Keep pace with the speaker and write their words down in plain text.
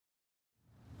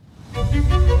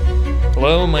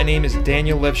Hello, my name is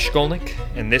Daniel Lev Shkolnik,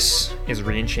 and this is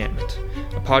Reenchantment,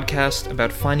 a podcast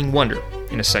about finding wonder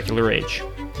in a secular age.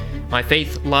 My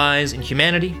faith lies in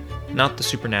humanity, not the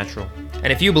supernatural.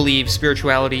 And if you believe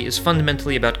spirituality is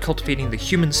fundamentally about cultivating the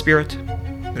human spirit,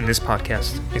 then this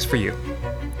podcast is for you.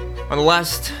 On the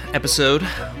last episode,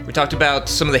 we talked about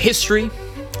some of the history,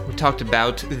 we talked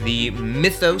about the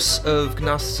mythos of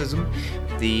Gnosticism,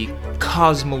 the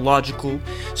cosmological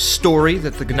story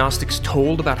that the Gnostics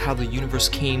told about how the universe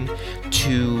came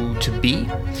to be.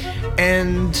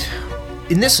 And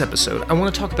in this episode, I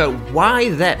want to talk about why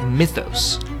that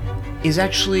mythos is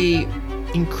actually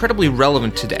incredibly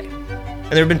relevant today.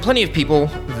 And there have been plenty of people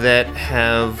that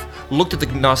have looked at the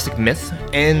Gnostic myth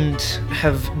and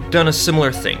have done a similar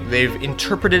thing. They've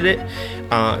interpreted it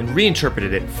and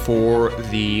reinterpreted it for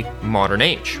the modern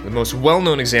age. The most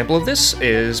well-known example of this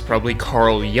is probably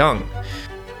Carl Jung.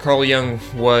 Carl Jung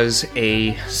was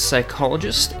a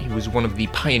psychologist. He was one of the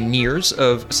pioneers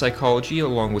of psychology,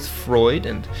 along with Freud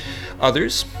and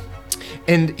others.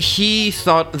 And he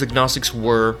thought the Gnostics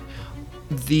were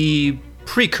the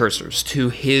precursors to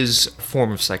his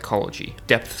form of psychology.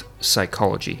 Depth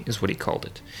psychology is what he called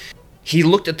it. He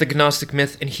looked at the Gnostic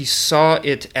myth and he saw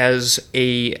it as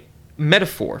a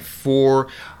metaphor for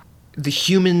the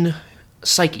human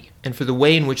psyche and for the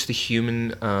way in which the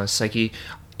human psyche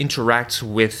interacts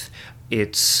with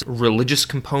its religious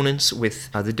components,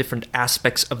 with the different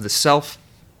aspects of the self.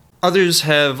 Others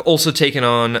have also taken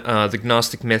on the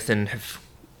Gnostic myth and have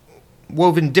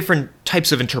woven different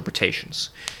types of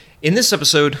interpretations. In this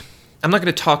episode, I'm not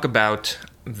going to talk about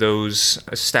those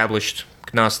established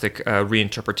Gnostic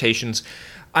reinterpretations.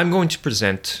 I'm going to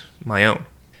present my own.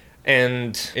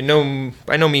 And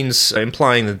by no means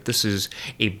implying that this is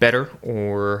a better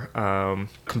or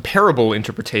comparable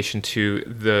interpretation to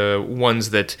the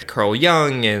ones that Carl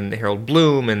Jung and Harold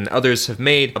Bloom and others have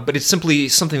made, but it's simply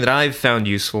something that I've found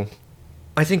useful.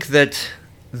 I think that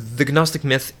the Gnostic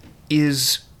myth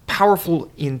is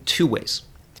powerful in two ways.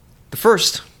 The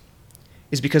first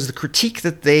is because the critique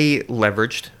that they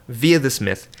leveraged via this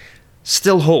myth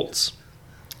still holds.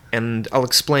 And I'll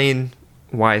explain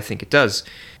why I think it does.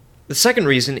 The second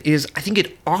reason is I think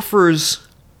it offers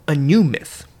a new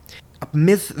myth. A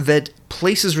myth that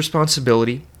places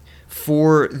responsibility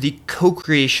for the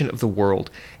co-creation of the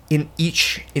world in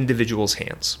each individual's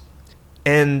hands.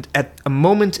 And at a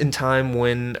moment in time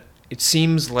when it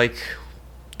seems like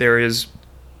there is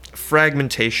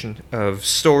fragmentation of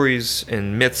stories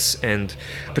and myths, and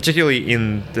particularly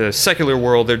in the secular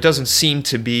world, there doesn't seem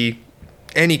to be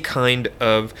any kind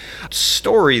of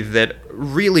story that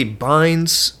really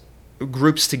binds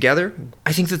groups together.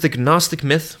 I think that the Gnostic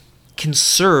myth can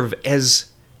serve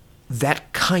as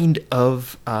that kind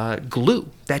of glue,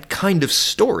 that kind of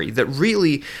story that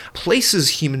really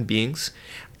places human beings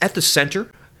at the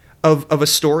center of a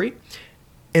story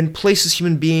and places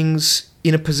human beings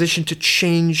in a position to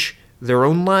change their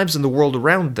own lives and the world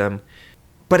around them.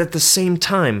 But at the same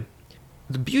time,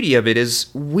 the beauty of it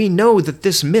is we know that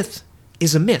this myth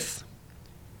is a myth.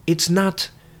 It's not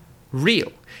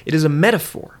real. It is a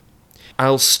metaphor.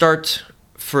 I'll start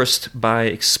first by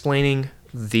explaining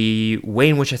the way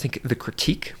in which I think the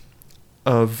critique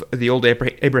of the old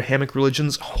Abrahamic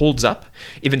religions holds up,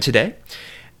 even today.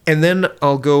 And then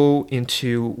I'll go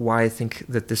into why I think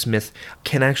that this myth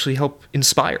can actually help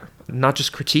inspire, not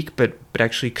just critique, but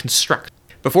actually construct.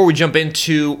 Before we jump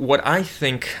into what I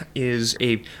think is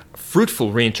a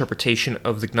fruitful reinterpretation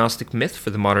of the Gnostic myth for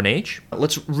the modern age,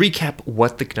 let's recap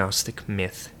what the Gnostic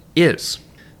myth is.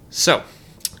 So,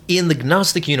 in the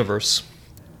Gnostic universe,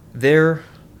 there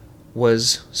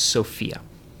was Sophia.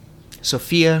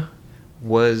 Sophia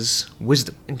was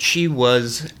wisdom, and she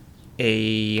was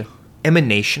a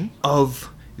emanation of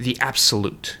the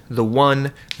absolute, the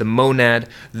one, the monad,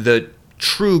 the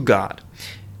true God.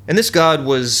 And this God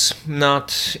was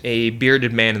not a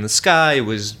bearded man in the sky. It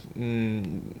was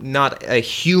not a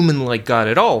human-like God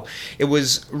at all. It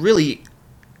was really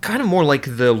kind of more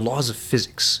like the laws of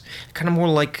physics, kind of more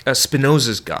like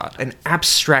Spinoza's God, an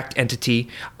abstract entity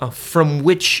from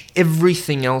which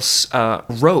everything else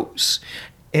rose.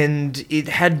 And it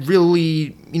had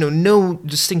really, no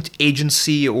distinct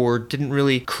agency or didn't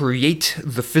really create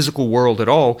the physical world at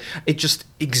all. It just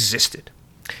existed.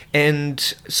 And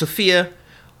Sophia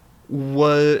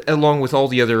was, along with all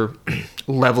the other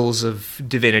levels of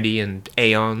divinity and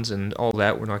aeons and all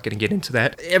that, we're not going to get into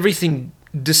that, everything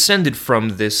descended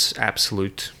from this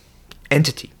absolute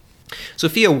entity.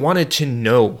 Sophia wanted to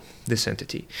know this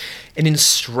entity. And in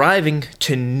striving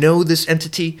to know this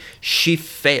entity, she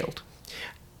failed.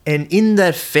 And in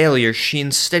that failure, she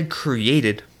instead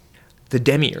created the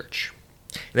demiurge.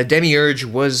 The demiurge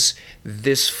was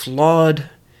this flawed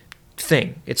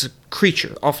thing. It's a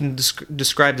creature, often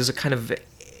described as a kind of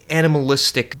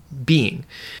animalistic being.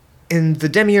 And the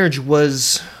demiurge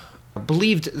was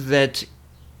believed that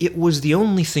it was the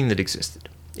only thing that existed.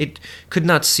 It could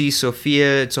not see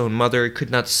Sophia, its own mother. It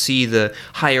could not see the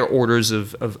higher orders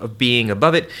of being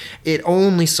above it. It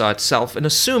only saw itself, and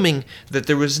assuming that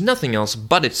there was nothing else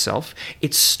but itself,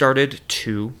 it started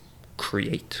to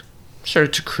create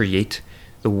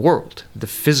the world, the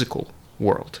physical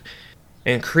world.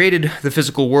 And created the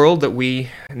physical world that we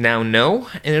now know,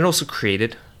 and it also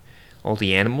created all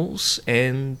the animals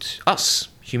and us,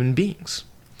 human beings.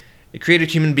 It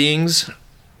created human beings,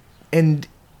 and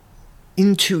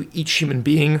into each human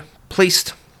being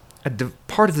placed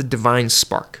part of the divine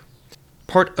spark,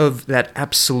 part of that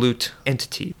absolute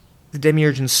entity. The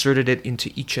demiurge inserted it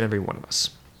into each and every one of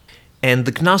us. And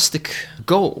the Gnostic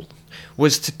goal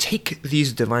was to take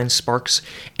these divine sparks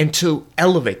and to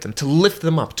elevate them, to lift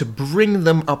them up, to bring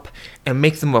them up and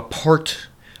make them a part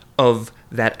of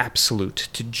that absolute,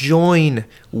 to join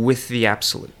with the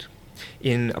absolute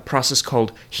in a process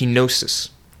called henosis.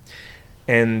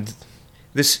 And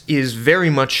this is very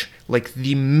much like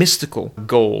the mystical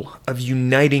goal of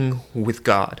uniting with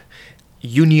God,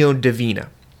 unio divina.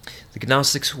 The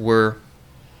Gnostics were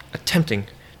attempting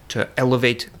to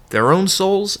elevate their own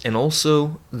souls and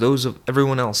also those of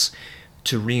everyone else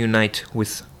to reunite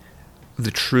with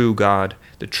the true God,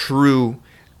 the true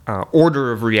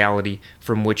order of reality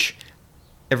from which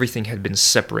everything had been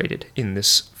separated in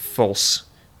this false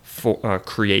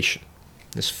creation,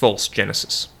 this false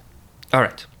Genesis. All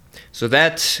right, so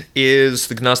that is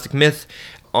the Gnostic myth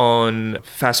on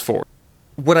fast forward.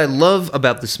 What I love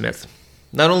about this myth,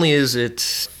 not only is it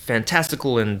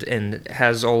fantastical and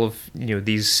has all of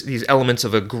these elements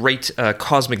of a great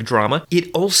cosmic drama, it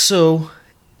also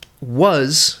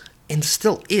was and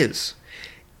still is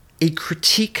a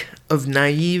critique of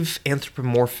naive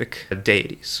anthropomorphic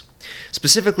deities.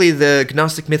 Specifically, the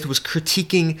Gnostic myth was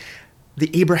critiquing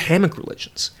the Abrahamic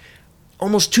religions.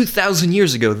 Almost 2,000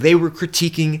 years ago, they were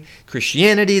critiquing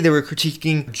Christianity, they were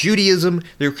critiquing Judaism,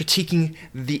 they were critiquing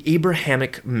the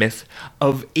Abrahamic myth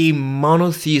of a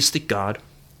monotheistic God,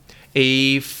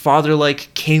 a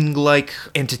father-like, king-like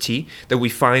entity that we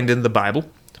find in the Bible,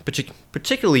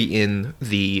 particularly in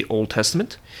the Old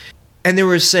Testament. And they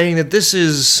were saying that this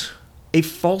is a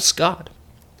false God,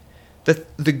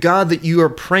 that the God that you are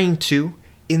praying to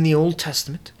in the Old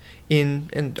Testament,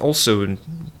 and also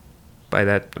by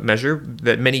that measure,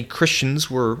 that many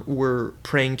Christians were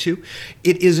praying to,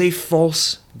 it is a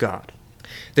false God.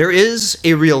 There is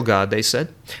a real God, they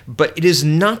said, but it is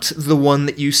not the one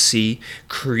that you see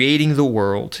creating the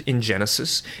world in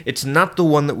Genesis. It's not the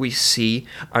one that we see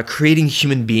creating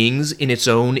human beings in its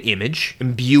own image,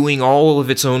 imbuing all of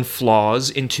its own flaws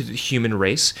into the human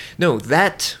race. No,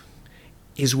 that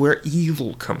is where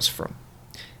evil comes from.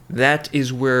 That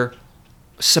is where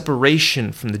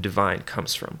separation from the divine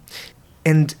comes from.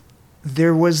 And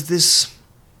there was this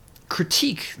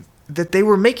critique that they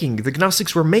were making, the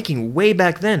Gnostics were making way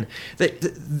back then, that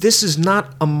this is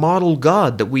not a model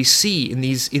God that we see in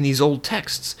these old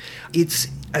texts. It's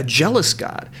a jealous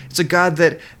God. It's a God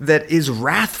that is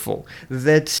wrathful,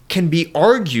 that can be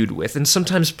argued with and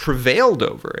sometimes prevailed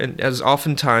over. And as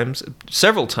oftentimes,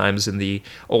 several times in the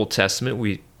Old Testament,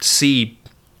 we see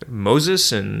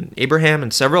Moses and Abraham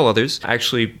and several others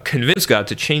actually convince God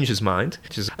to change his mind,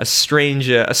 which is a strange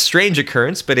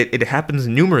occurrence, but it happens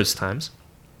numerous times.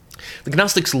 The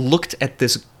Gnostics looked at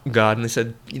this God and they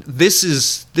said, this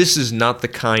is not the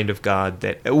kind of God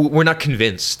that, we're not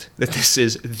convinced that this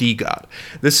is the God.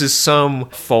 This is some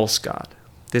false God.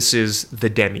 This is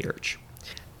the demiurge.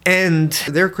 And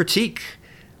their critique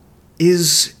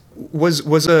was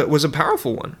a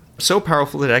powerful one. So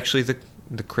powerful that actually the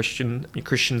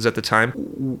Christians at the time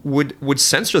would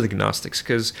censor the Gnostics,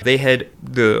 because they had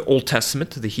the Old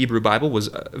Testament, the Hebrew Bible, was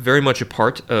very much a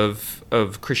part of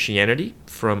Christianity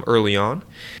from early on.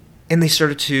 And they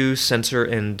started to censor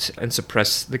and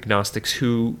suppress the Gnostics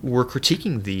who were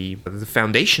critiquing the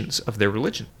foundations of their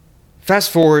religion. Fast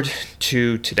forward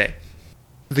to today.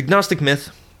 The Gnostic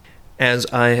myth, as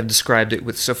I have described it,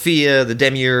 with Sophia, the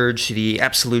demiurge, the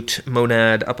absolute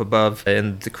monad up above,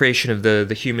 and the creation of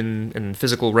the human and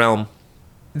physical realm,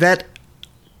 that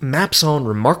maps on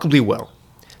remarkably well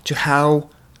to how,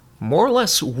 more or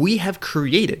less, we have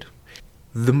created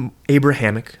the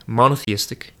Abrahamic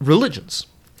monotheistic religions.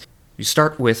 You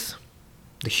start with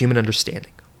the human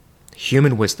understanding,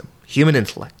 human wisdom, human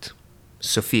intellect,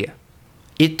 Sophia.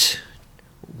 It,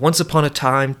 once upon a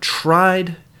time,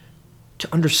 tried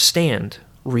to understand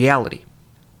reality,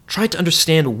 try to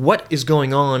understand what is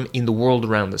going on in the world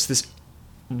around us, this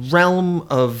realm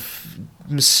of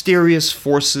mysterious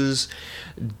forces,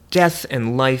 death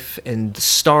and life and the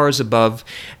stars above,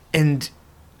 and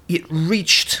the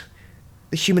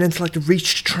human intellect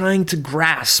reached trying to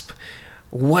grasp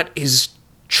what is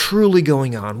truly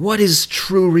going on, what is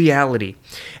true reality.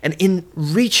 And in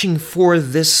reaching for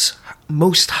this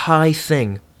most high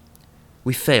thing,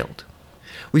 we failed.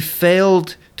 We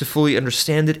failed to fully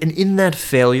understand it, and in that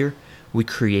failure, we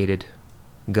created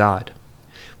God.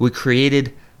 We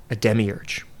created a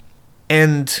demiurge.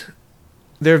 And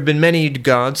there have been many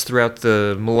gods throughout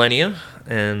the millennia,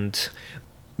 and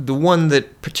the one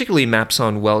that particularly maps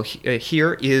on well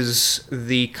here is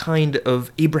the kind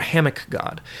of Abrahamic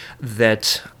God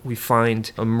that we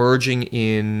find emerging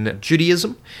in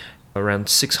Judaism around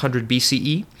 600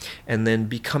 BCE, and then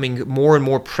becoming more and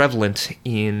more prevalent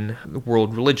in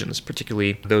world religions,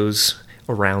 particularly those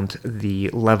around the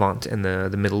Levant and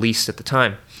the Middle East at the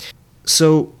time.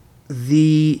 So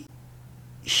the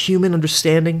human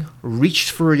understanding reached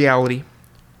for reality,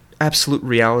 absolute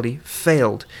reality,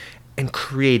 failed, and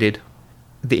created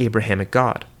the Abrahamic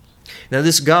God. Now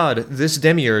this God, this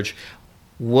demiurge,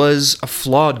 was a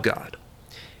flawed God.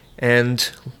 And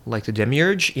like the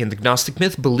demiurge in the Gnostic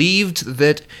myth, believed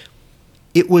that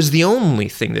it was the only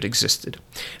thing that existed.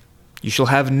 You shall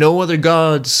have no other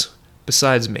gods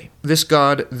besides me. This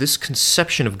God, this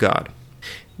conception of God,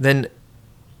 then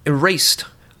erased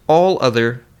all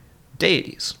other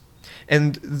deities.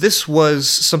 And this was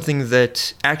something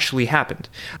that actually happened.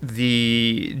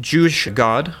 The Jewish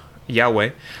God,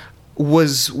 Yahweh,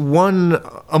 was one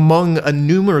among a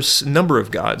numerous number of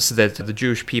gods that the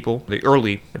Jewish people, the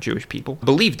early Jewish people,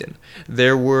 believed in.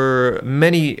 There were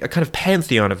a kind of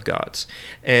pantheon of gods,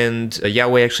 and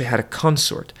Yahweh actually had a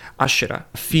consort, Asherah,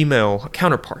 a female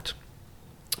counterpart.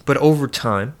 But over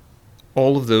time,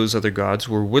 all of those other gods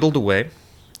were whittled away,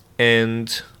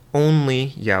 and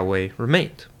only Yahweh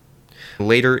remained.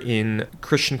 Later in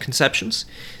Christian conceptions,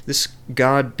 this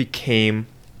God became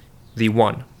the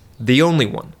one, the only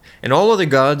one. And all other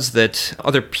gods that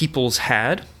other peoples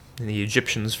had, the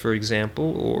Egyptians, for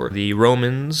example, or the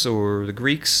Romans, or the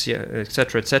Greeks,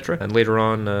 etc., etc., and later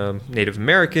on Native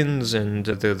Americans and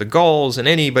the Gauls and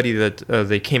anybody that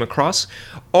they came across,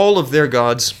 all of their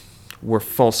gods were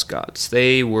false gods.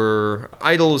 They were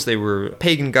idols, they were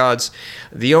pagan gods.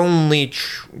 The only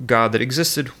God that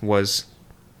existed was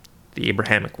the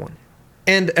Abrahamic one.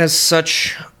 And as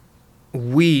such,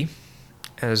 we,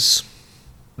 as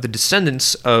the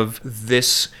descendants of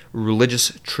this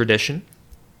religious tradition,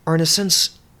 are in a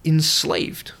sense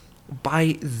enslaved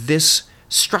by this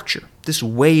structure, this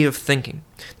way of thinking,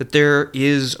 that there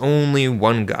is only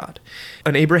one God,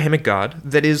 an Abrahamic God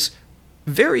that is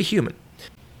very human.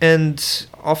 And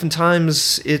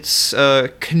oftentimes it's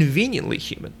conveniently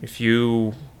human. If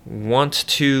you want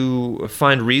to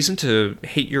find reason to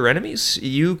hate your enemies,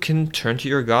 you can turn to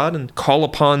your God and call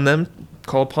upon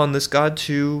this God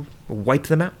to wipe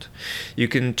them out. You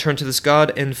can turn to this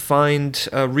God and find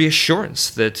reassurance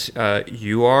that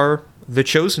you are the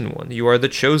chosen one, you are the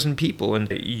chosen people,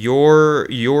 and your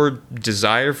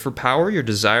desire for power, your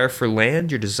desire for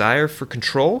land, your desire for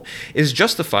control is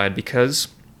justified because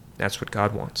that's what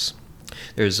God wants.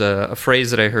 There's a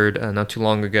phrase that I heard not too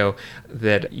long ago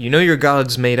that you know your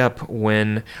God's made up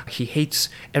when he hates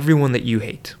everyone that you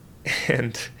hate.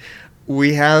 And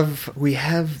we have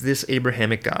this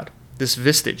Abrahamic God, this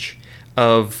vestige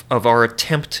of our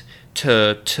attempt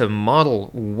to model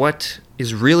what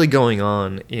is really going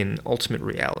on in ultimate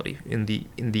reality, in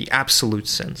the absolute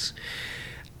sense.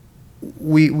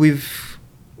 We've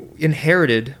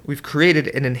created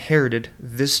and inherited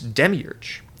this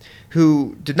demiurge,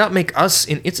 who did not make us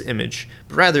in its image,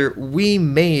 but rather we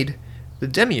made the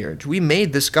demiurge. We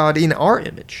made this God in our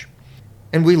image.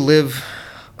 And we live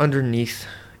underneath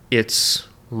its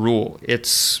rule,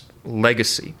 its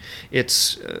legacy,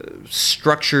 its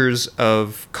structures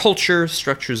of culture,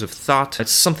 structures of thought. It's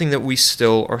something that we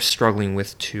still are struggling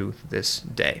with to this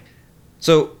day.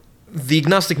 So the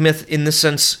Gnostic myth, in this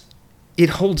sense, it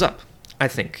holds up. I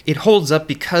think it holds up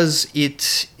because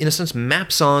it, in a sense,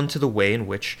 maps on to the way in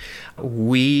which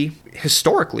we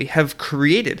historically have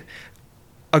created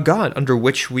a God under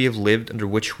which we have lived, under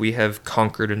which we have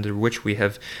conquered, under which we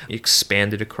have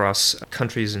expanded across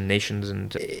countries and nations.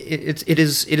 And it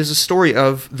is a story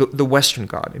of the Western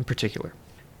God in particular.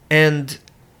 And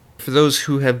for those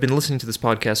who have been listening to this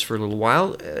podcast for a little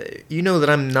while, you know that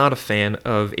I'm not a fan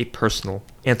of a personal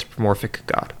anthropomorphic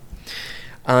God.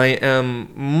 I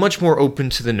am much more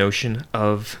open to the notion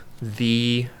of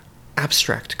the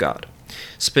abstract God,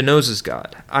 Spinoza's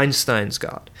God, Einstein's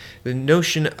God, the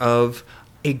notion of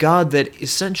a God that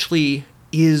essentially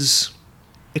is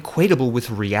equatable with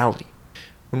reality.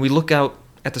 When we look out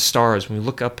at the stars, when we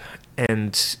look up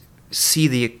and see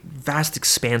the vast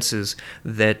expanses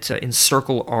that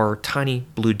encircle our tiny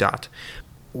blue dot,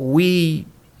 we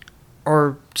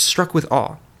are struck with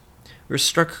awe. We're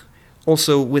struck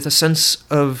also with a sense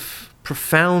of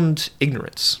profound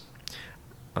ignorance,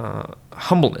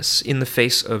 humbleness in the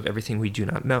face of everything we do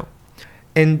not know.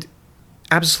 And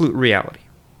absolute reality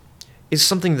is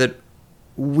something that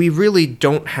we really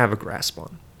don't have a grasp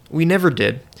on. We never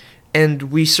did, and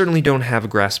we certainly don't have a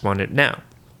grasp on it now.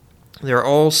 There are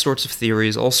all sorts of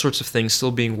theories, all sorts of things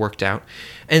still being worked out,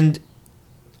 and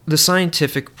the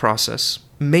scientific process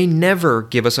may never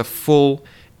give us a full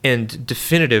and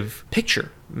definitive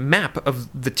map of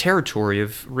the territory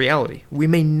of reality. We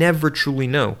may never truly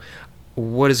know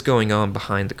what is going on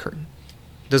behind the curtain.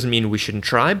 Doesn't mean we shouldn't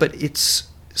try, but it's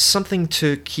something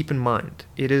to keep in mind.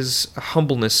 It is a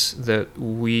humbleness that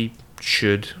we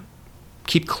should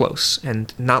keep close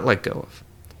and not let go of.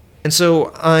 And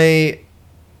so I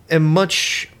am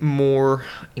much more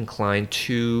inclined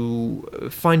to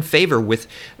find favor with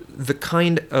the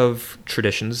kind of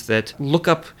traditions that look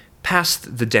up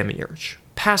past the demiurge,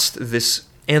 past this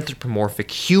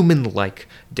anthropomorphic, human-like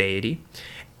deity,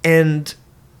 and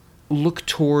look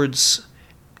towards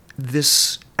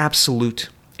this absolute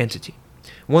entity.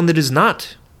 One that is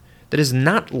not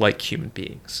like human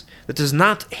beings, that does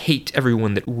not hate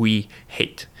everyone that we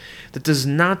hate, that does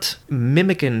not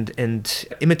mimic and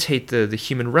imitate the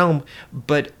human realm,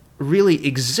 but really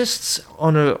exists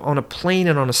on a plane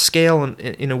and on a scale and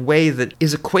in a way that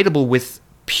is equatable with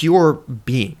pure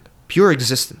being, pure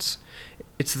existence.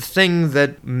 It's the thing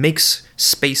that makes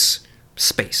space,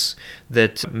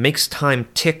 that makes time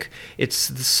tick. It's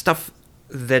the stuff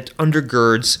that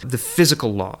undergirds the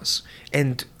physical laws,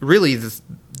 and really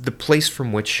the place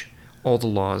from which all the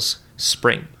laws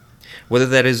spring. Whether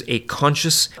that is a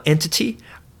conscious entity,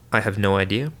 I have no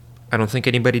idea. I don't think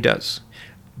anybody does.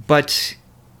 But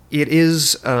it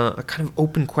is a kind of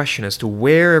open question as to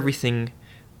where everything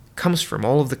comes from,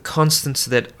 all of the constants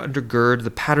that undergird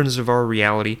the patterns of our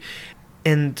reality,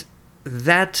 and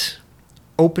that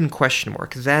open question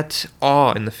mark, that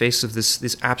awe in the face of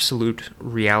this absolute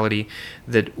reality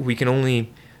that we can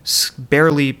only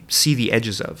barely see the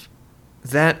edges of.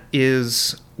 That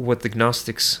is what the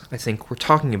Gnostics, I think, were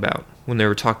talking about when they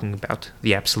were talking about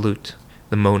the absolute,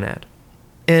 the monad.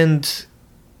 And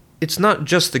it's not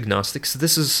just the Gnostics.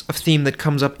 This is a theme that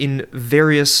comes up in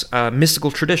various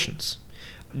mystical traditions.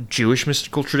 Jewish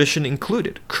mystical tradition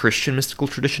included, Christian mystical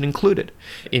tradition included.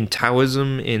 In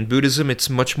Taoism, in Buddhism, it's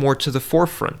much more to the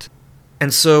forefront.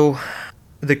 And so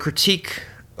the critique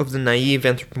of the naive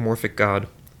anthropomorphic God,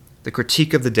 the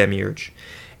critique of the demiurge,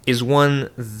 is one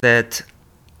that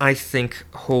I think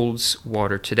holds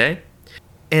water today.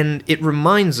 And it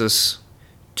reminds us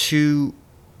to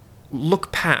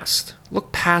look past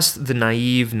the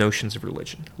naive notions of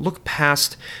religion. Look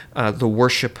past the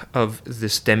worship of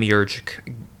this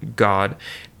demiurgic God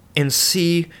and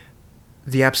see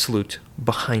the absolute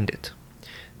behind it.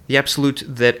 The absolute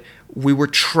that we were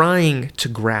trying to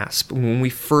grasp when we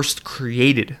first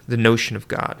created the notion of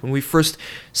God, when we first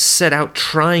set out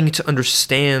trying to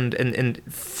understand and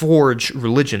forge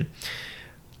religion.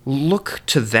 Look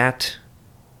to that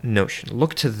notion.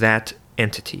 Look to that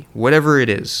entity, whatever it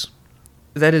is.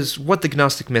 That is what the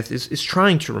Gnostic myth is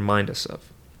trying to remind us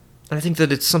of. And I think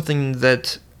that it's something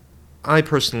that I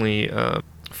personally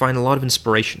find a lot of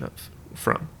inspiration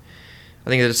from. I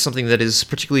think that it's something that is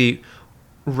particularly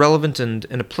relevant and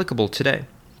applicable today.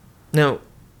 Now,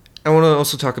 I want to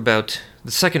also talk about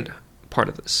the second part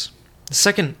of this. The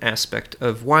second aspect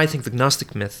of why I think the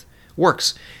Gnostic myth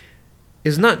works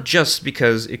is not just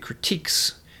because it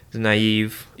critiques the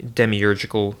naive,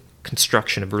 demiurgical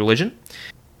construction of religion.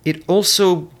 It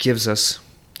also gives us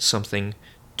something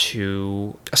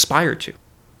to aspire to.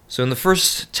 So in the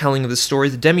first telling of the story,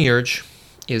 the demiurge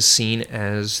is seen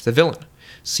as the villain,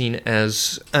 seen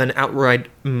as an outright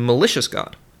malicious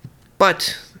god.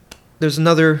 But there's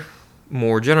another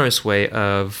more generous way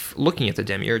of looking at the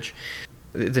demiurge.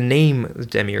 The name the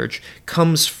demiurge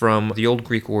comes from the old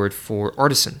Greek word for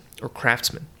artisan or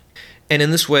craftsman. And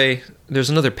in this way, there's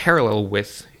another parallel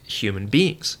with human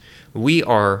beings. We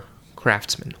are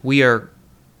craftsmen. We are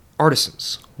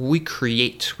artisans. We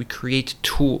create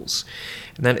tools.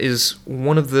 And that is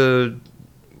one of the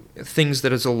things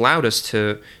that has allowed us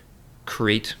to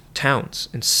create towns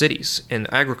and cities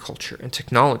and agriculture and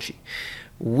technology.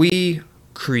 We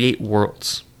create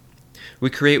worlds. We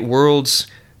create worlds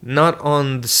not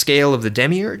on the scale of the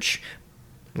demiurge,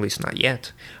 at least not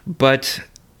yet, but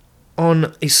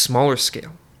on a smaller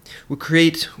scale. We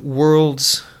create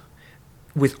worlds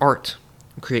with art.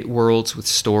 We create worlds with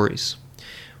stories.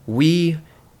 We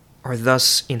are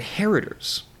thus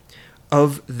inheritors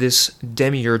of this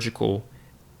demiurgical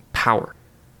power.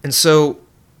 And so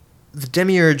the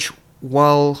demiurge,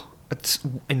 while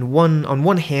on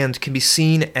one hand can be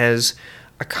seen as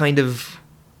a kind of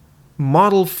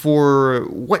model for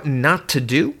what not to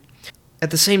do,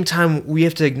 at the same time we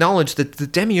have to acknowledge that the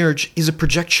demiurge is a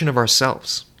projection of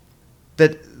ourselves.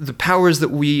 That the powers that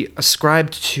we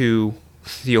ascribed to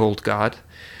the old god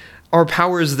are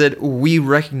powers that we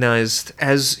recognized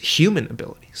as human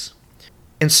abilities.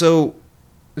 And so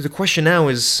the question now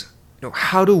is,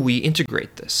 how do we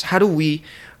integrate this? How do we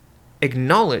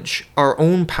acknowledge our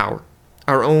own power,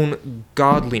 our own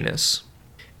godliness,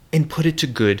 and put it to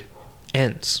good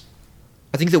ends?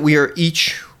 I think that we are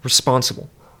each responsible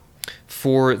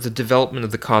for the development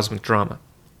of the cosmic drama.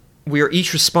 We are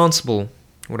each responsible,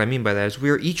 what I mean by that is we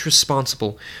are each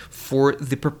responsible for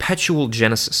the perpetual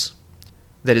genesis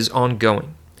that is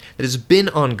ongoing, that has been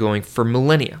ongoing for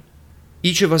millennia.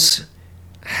 Each of us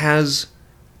has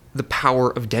the power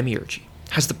of demiurgy,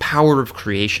 has the power of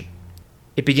creation.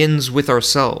 It begins with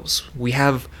ourselves. We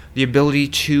have the ability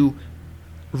to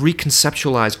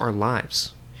reconceptualize our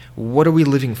lives. What are we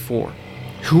living for?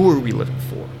 Who are we living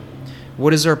for?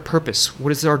 What is our purpose?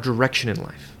 What is our direction in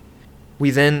life? We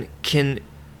then can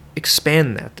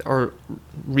expand that. Our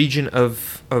region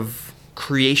of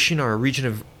creation, our region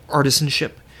of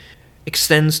artisanship,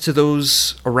 extends to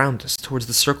those around us, towards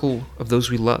the circle of those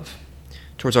we love,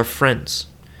 towards our friends,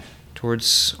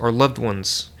 towards our loved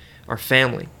ones, our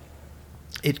family.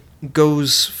 It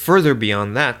goes further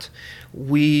beyond that.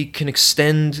 We can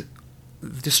extend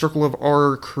the circle of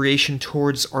our creation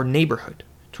towards our neighborhood,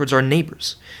 towards our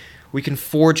neighbors. We can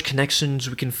forge connections,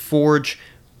 we can forge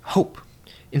hope,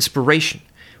 inspiration.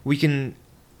 We can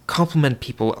compliment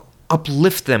people,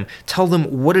 uplift them, tell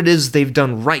them what it is they've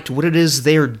done right, what it is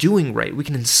they are doing right. We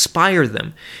can inspire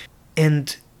them.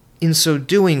 And in so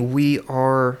doing, we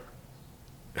are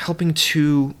helping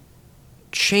to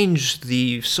change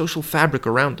the social fabric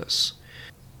around us.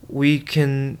 We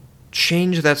can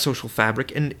change that social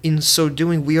fabric, and in so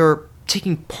doing, we are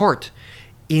taking part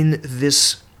in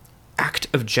this act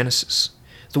of Genesis.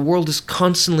 The world is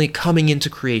constantly coming into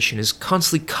creation, is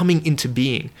constantly coming into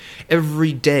being.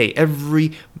 Every day,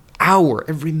 every hour,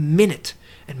 every minute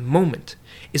and moment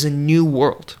is a new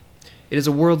world. It is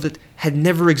a world that had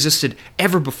never existed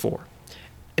ever before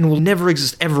and will never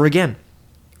exist ever again.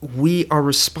 We are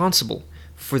responsible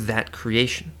for that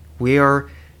creation. We are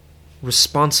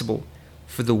responsible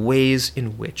for the ways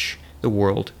in which the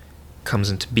world comes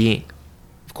into being.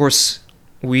 Of course,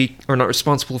 we are not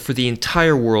responsible for the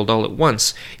entire world all at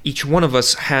once. Each one of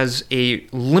us has a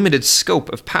limited scope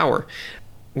of power.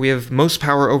 We have most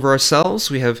power over ourselves.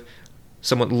 We have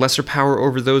somewhat lesser power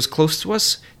over those close to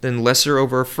us, then lesser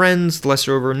over our friends,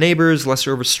 lesser over our neighbors,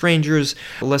 lesser over strangers,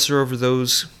 lesser over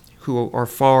those who are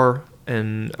far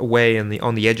and away and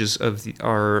on the edges of the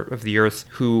earth,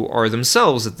 who are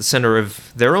themselves at the center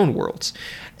of their own worlds.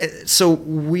 So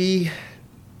we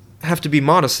have to be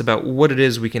modest about what it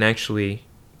is we can actually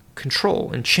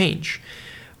control and change.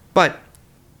 But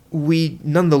we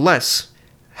nonetheless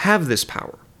have this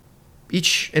power.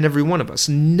 Each and every one of us.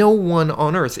 No one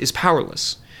on earth is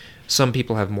powerless. Some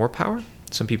people have more power,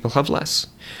 some people have less.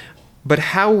 But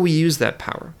how we use that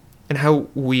power and how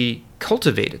we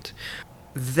cultivate it,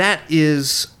 that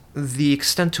is the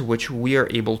extent to which we are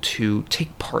able to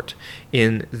take part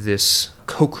in this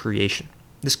co-creation,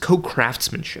 this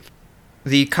co-craftsmanship.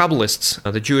 The Kabbalists,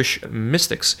 the Jewish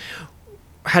mystics,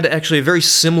 had actually a very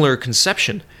similar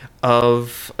conception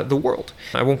of the world.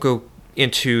 I won't go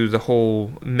into the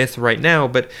whole myth right now,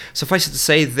 but suffice it to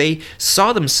say, they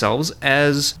saw themselves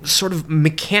as sort of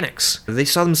mechanics. They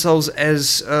saw themselves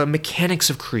as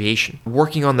mechanics of creation,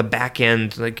 working on the back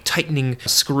end, like tightening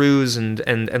screws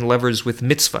and levers with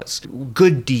mitzvahs,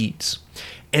 good deeds.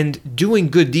 And doing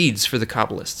good deeds for the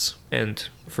Kabbalists, and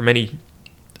for many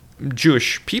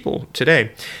Jewish people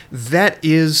today, that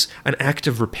is an act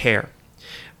of repair.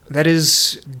 That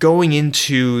is going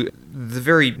into the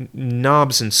very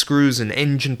knobs and screws and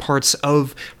engine parts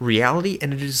of reality,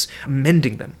 and it is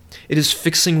mending them. It is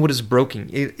fixing what is broken.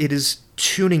 It is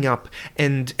tuning up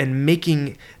and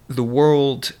making the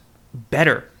world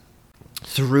better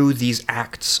through these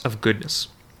acts of goodness.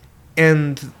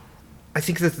 And I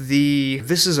think that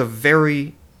this is a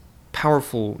very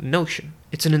powerful notion.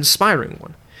 It's an inspiring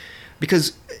one.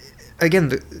 Because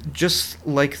again, just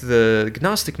like the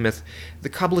Gnostic myth, the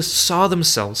Kabbalists saw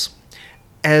themselves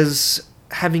as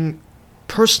having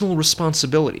personal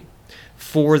responsibility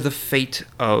for the fate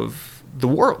of the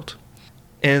world.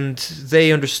 and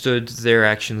they understood their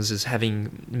actions as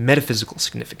having metaphysical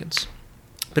significance.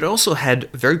 But it also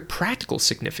had very practical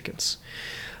significance.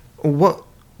 What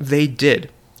they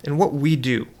did and what we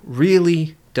do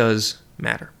really does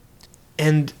matter.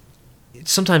 And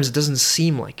sometimes it doesn't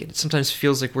seem like it. It sometimes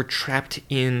feels like we're trapped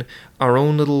in our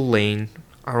own little lane,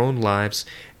 our own lives,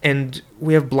 and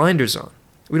we have blinders on.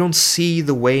 We don't see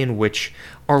the way in which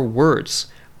our words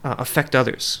affect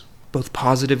others, both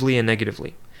positively and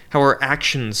negatively. How our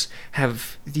actions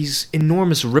have these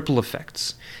enormous ripple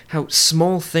effects. How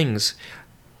small things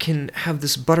can have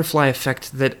this butterfly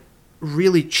effect that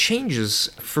really changes,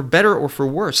 for better or for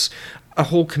worse, a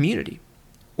whole community,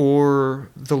 or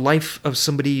the life of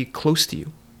somebody close to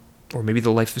you, or maybe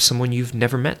the life of someone you've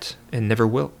never met and never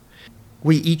will.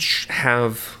 We each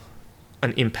have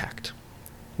an impact.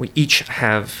 We each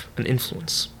have an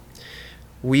influence.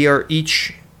 We are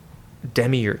each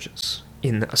demiurges,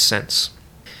 in a sense.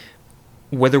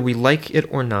 Whether we like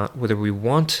it or not, whether we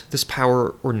want this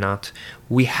power or not,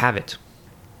 we have it.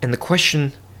 And the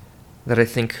question that I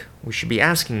think we should be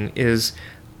asking is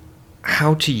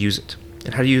how to use it,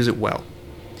 and how to use it well.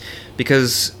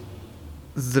 Because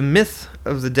the myth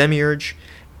of the demiurge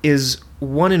is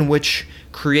one in which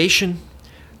creation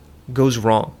goes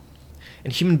wrong.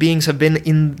 And human beings have been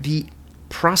in the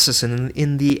process and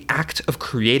in the act of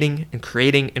creating and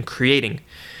creating and creating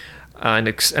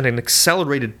at an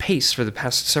accelerated pace for the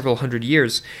past several hundred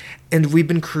years. And we've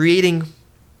been creating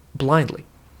blindly.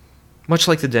 Much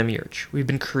like the demiurge, we've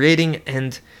been creating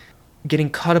and getting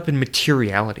caught up in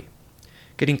materiality,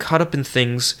 getting caught up in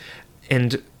things,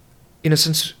 and in a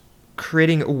sense,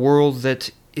 creating a world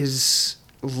that is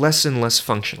less and less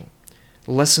functional,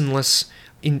 less and less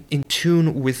in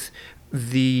tune with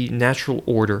the natural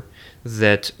order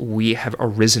that we have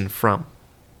arisen from.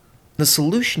 The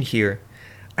solution here,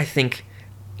 I think,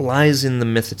 lies in the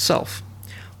myth itself,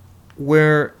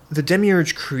 where the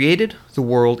demiurge created the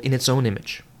world in its own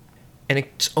image. And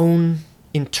its own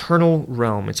internal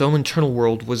realm, its own internal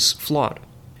world was flawed.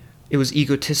 It was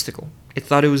egotistical. It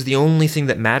thought it was the only thing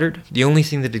that mattered, the only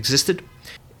thing that existed.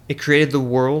 It created the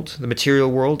world, the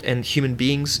material world, and human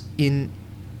beings in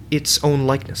its own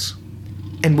likeness.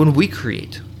 And when we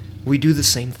create, we do the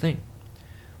same thing.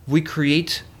 We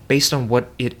create based on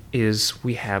what it is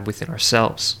we have within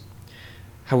ourselves.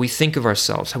 How we think of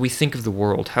ourselves, how we think of the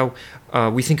world, how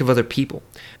we think of other people.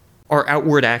 Our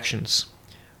outward actions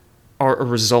are a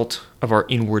result of our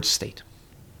inward state.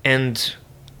 And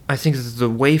I think that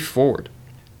the way forward,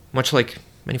 much like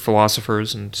many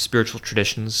philosophers and spiritual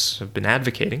traditions have been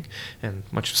advocating, and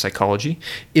much of psychology,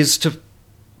 is to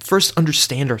first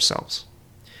understand ourselves.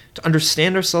 To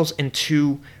understand ourselves and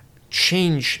to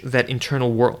change that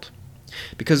internal world.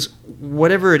 Because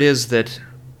whatever it is that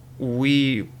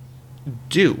we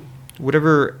do,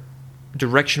 whatever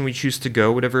direction we choose to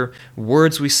go, whatever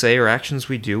words we say or actions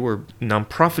we do, or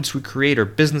nonprofits we create, or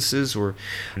businesses, or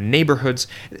neighborhoods,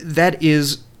 that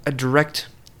is a direct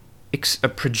a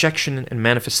projection and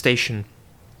manifestation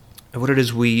of what it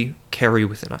is we carry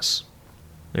within us.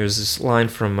 There's this line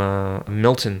from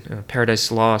Milton,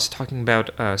 Paradise Lost, talking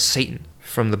about Satan.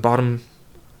 From the bottom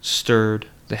stirred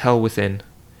the hell within,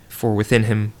 for within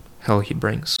him hell he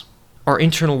brings. Our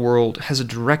internal world has a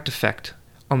direct effect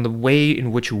on the way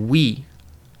in which we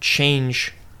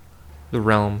change the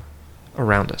realm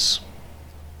around us.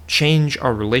 Change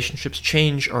our relationships,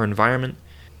 change our environment.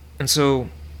 And so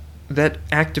that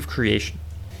act of creation,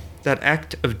 that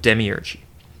act of demiurgy,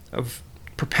 of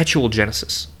perpetual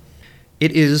genesis,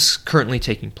 it is currently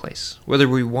taking place, whether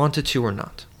we want it to or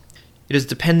not. It is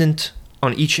dependent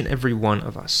on each and every one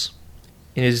of us.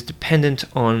 It is dependent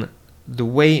on the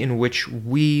way in which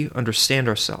we understand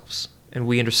ourselves and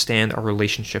we understand our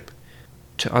relationship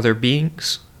to other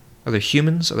beings, other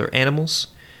humans, other animals,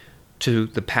 to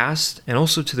the past, and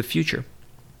also to the future.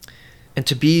 And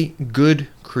to be good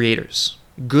creators,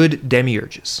 good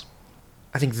demiurges.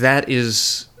 I think that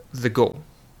is the goal,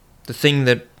 the thing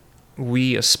that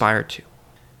we aspire to.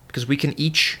 Because we can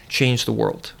each change the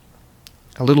world,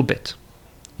 a little bit,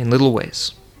 in little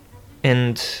ways.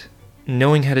 And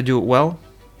knowing how to do it well,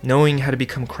 knowing how to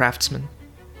become craftsmen,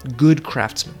 good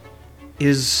craftsmen,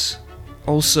 is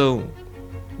also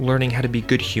learning how to be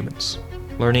good humans,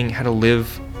 learning how to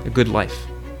live a good life,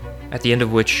 at the end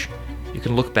of which you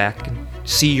can look back and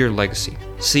see your legacy,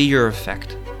 see your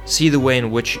effect, see the way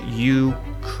in which you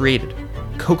created,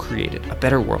 co-created a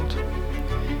better world.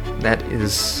 That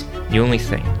is the only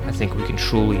thing I think we can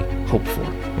truly hope for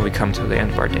when we come to the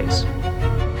end of our days.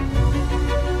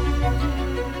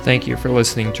 Thank you for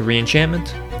listening to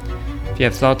Reenchantment. If you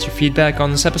have thoughts or feedback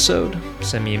on this episode,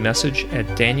 send me a message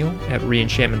at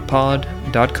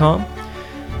daniel@reenchantmentpod.com.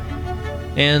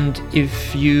 And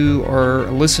if you are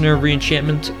a listener of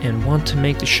Reenchantment and want to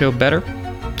make the show better,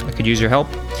 I could use your help.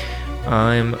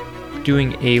 I'm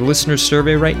doing a listener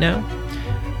survey right now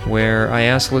where I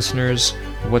ask listeners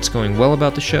what's going well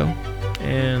about the show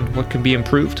and what can be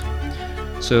improved.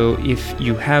 So if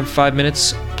you have 5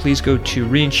 minutes, please go to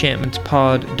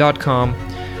reenchantmentpod.com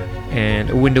and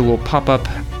a window will pop up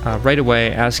right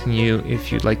away asking you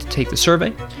if you'd like to take the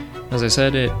survey. As I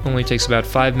said, it only takes about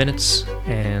 5 minutes,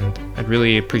 and I'd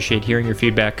really appreciate hearing your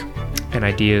feedback and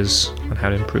ideas on how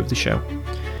to improve the show.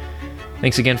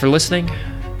 Thanks again for listening,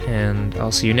 and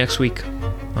I'll see you next week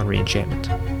on Reenchantment.